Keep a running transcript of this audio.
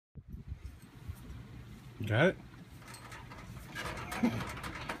Got it?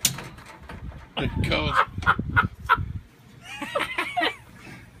 It goes.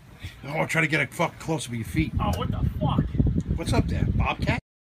 Oh, I'll try to get a fuck closer with your feet. Oh, what the fuck? What's up there, Bobcat?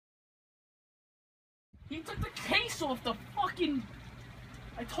 He took the case off the fucking...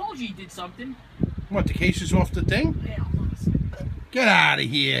 I told you he did something. What, the case is off the thing? Yeah, listen. Get out of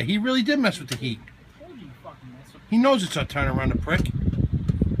here. He really did mess with the heat. I told you he fucking messed with... He knows it's our turn around the prick.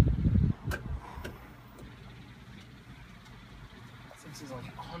 This is like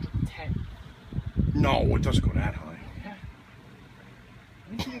 110. No, it doesn't go that high. Yeah.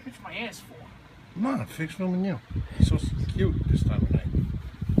 What did you pitch my ass for? No, fix filming you. You're so cute this time of night.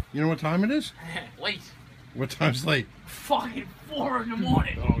 You know what time it is? Late. What time's late? Fucking 4 in the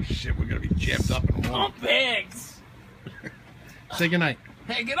morning. Oh shit, we're gonna be jammed up in the morning. Pump bags. Say goodnight.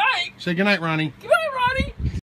 Hey, good night. Say goodnight, Ronnie. Good night.